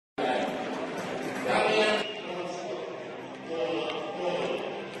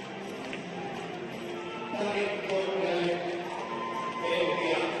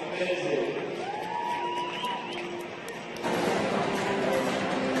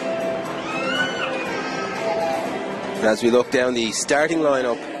As we look down the starting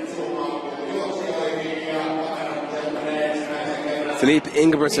lineup, Philippe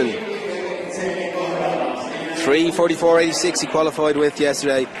Ingebrigtsen, 3:44.86 he qualified with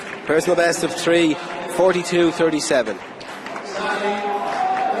yesterday. Personal best of 3:42.37.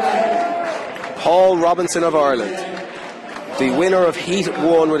 Paul Robinson of Ireland, the winner of Heat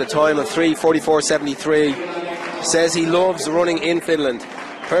 1 with a time of 3:44.73, says he loves running in Finland.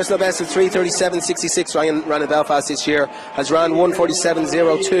 Personal best of 3:37.66 ran in Belfast this year, has ran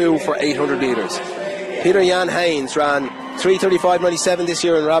 1:47.02 for 800 metres. Pieter-Jan Haynes ran 3:35.97 this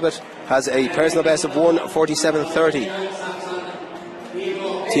year in Rabbit, has a personal best of 1:47.30.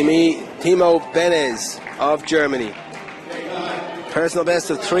 Timo Benez of Germany, personal best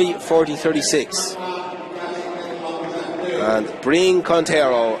of 3:40.36. And Breen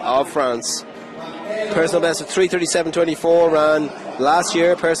Contero of France, personal best of 3:37.24, ran last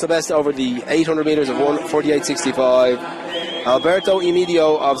year, personal best over the 800 metres of 1:48.65. Alberto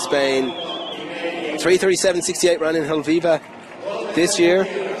Emidio of Spain, 3:37.68 ran in Helviva this year,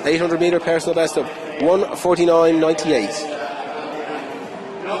 800 metre personal best of 1:49.98.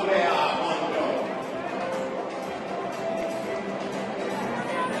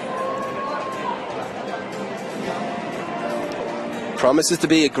 Promises to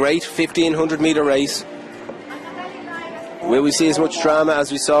be a great 1500 metre race. Will we see as much drama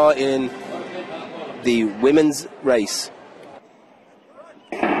as we saw in the women's race?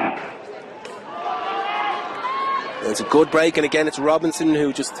 It's a good break, and again it's Robinson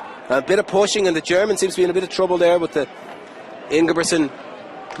who just a bit of pushing, and the German seems to be in a bit of trouble there with the Ingebrigtsen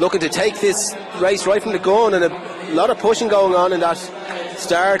looking to take this race right from the gun, and a lot of pushing going on in that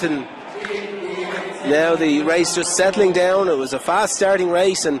start, and now the race just settling down. It was a fast starting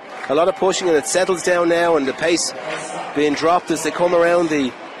race and a lot of pushing, and it settles down now, and the pace being dropped as they come around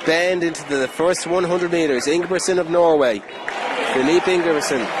the bend into the first 100 metres. Ingebrigtsen of Norway, Philippe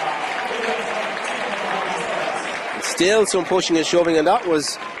Ingebrigtsen. Still some pushing and shoving, and that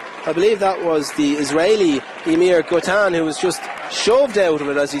was, I believe that was the Israeli Emir Gotan who was just shoved out of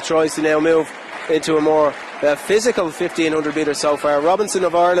it as he tries to now move into a more physical 1500 metres so far. Robinson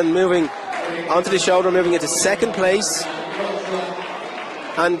of Ireland moving onto the shoulder, moving into second place,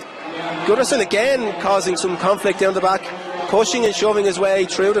 and Gunnarsson again causing some conflict down the back, pushing and shoving his way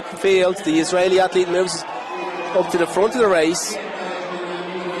through the field. The Israeli athlete moves up to the front of the race.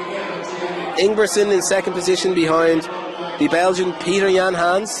 Ingebrigtsen in second position behind the Belgian Pieter-Jan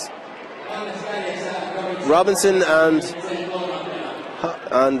Haynes. Robinson and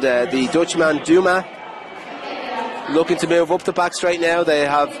the Dutchman Duma looking to move up the back straight now. They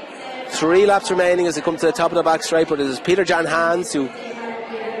have 3 laps remaining as they come to the top of the back straight, but it is Pieter-Jan Haynes who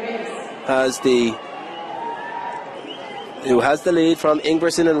has the lead from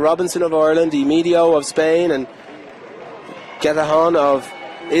Ingebrigtsen and Robinson of Ireland, the Medio of Spain, and Getahan of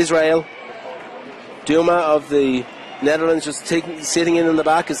Israel. Duma of the Netherlands just sitting in the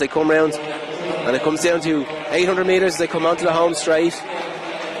back as they come round, and it comes down to 800 metres. They come onto the home straight.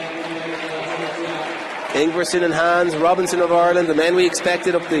 Ingebrigtsen and Haynes, Robinson of Ireland, the men we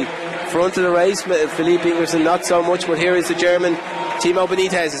expected up the front of the race. Philippe Ingebrigtsen not so much, but here is the German Timo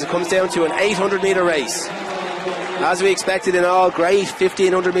Benitez as it comes down to an 800 metre race. As we expected in all great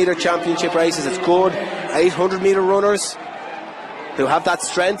 1500 metre championship races, it's good 800 metre runners who have that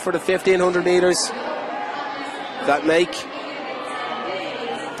strength for the 1500 metres that make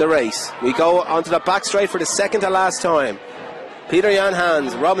the race. We go onto the back straight for the second to last time. Pieter-Jan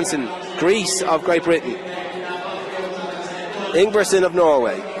Haynes, Robinson, Greece of Great Britain, Ingebrigtsen of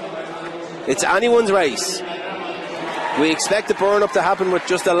Norway. It's anyone's race. We expect the burn up to happen with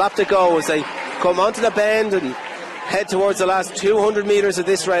just a lap to go as they come onto the bend and head towards the last 200 metres of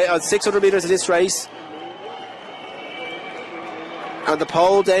this race, 600 metres of this race. And the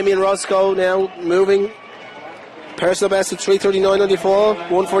pole, Damien Roscoe now moving. Personal best of 3:39.94,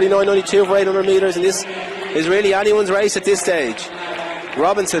 1:49.92 for 800 metres, and this is really anyone's race at this stage.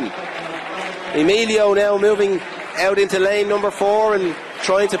 Robinson, Emilio now moving out into lane number 4 and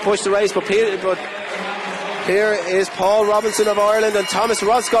trying to push the race, but here is Paul Robinson of Ireland, and Thomas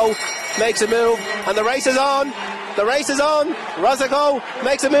Roscoe makes a move, and the race is on. The race is on. Roscoe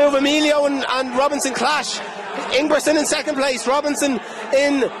makes a move. Emilio and Robinson clash. Ingebrigtsen in second place. Robinson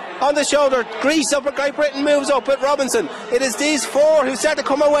in on the shoulder. Greece up at Great Britain moves up with Robinson. It is these 4 who start to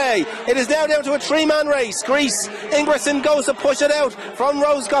come away. It is now down to a 3-man race. Greece. Ingebrigtsen goes to push it out from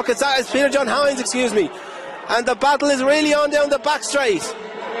Rosecock. It's Pieter-Jan Haynes, and the battle is really on down the back straight.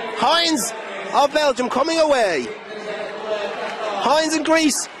 Haynes of Belgium coming away. Haynes and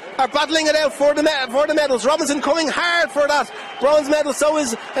Greece are battling it out for the medals. Robinson coming hard for that bronze medal. So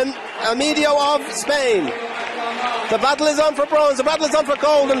is Emidio of Spain. The battle is on for bronze, the battle is on for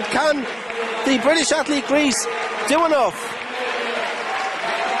gold, and can the British athlete Greece do enough?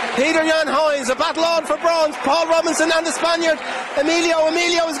 Pieter-Jan Heinz, a battle on for bronze. Paul Robinson and the Spaniard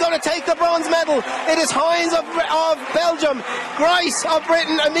Emilio is going to take the bronze medal. It is Heinz of Belgium, Grice of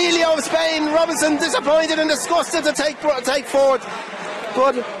Britain, Emilio of Spain. Robinson disappointed and disgusted to take fourth,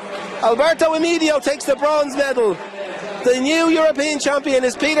 but Alberto Emilio takes the bronze medal. The new European champion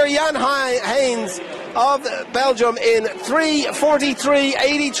is Pieter-Jan Heinz of Belgium in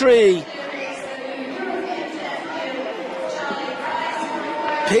 3:43.83.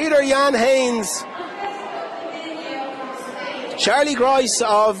 Pieter-Jan Heinz. Charlie Grice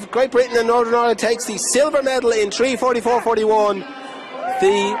of Great Britain and Northern Ireland takes the silver medal in 3:44.41.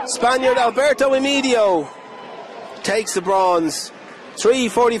 The Spaniard Alberto Emilio takes the bronze,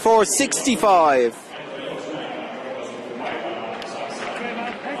 3:44.65.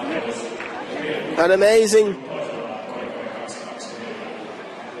 And amazing.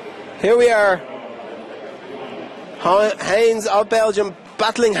 Here we are. Heinz of Belgium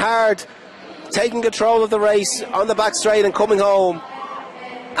battling hard, taking control of the race on the back straight and coming home.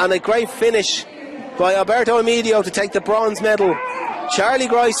 And a great finish by Alberto Emilio to take the bronze medal. Charlie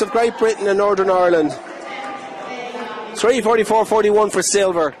Grice of Great Britain and Northern Ireland. 3:44.41 for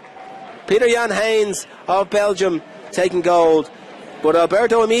silver. Pieter-Jan Heinz of Belgium taking gold. But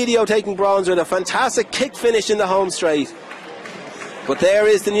Alberto Emilio taking bronze with a fantastic kick finish in the home straight. But there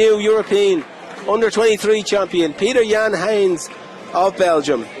is the new European under-23 champion, Pieter-Jan Heinz of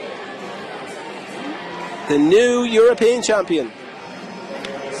Belgium. The new European champion.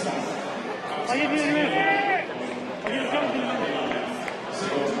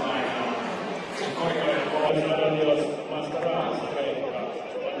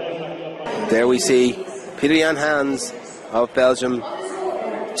 There we see Pieter-Jan Heinz of Belgium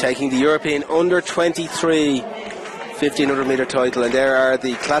taking the European under-23 1500 metre title, and there are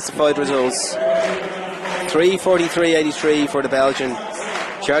the classified results. 3:43.83 for the Belgian.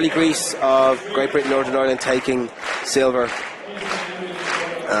 Charlie Grice of Great Britain, Northern Ireland taking silver,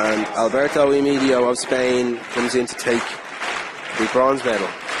 and Alberto Emilio of Spain comes in to take the bronze medal.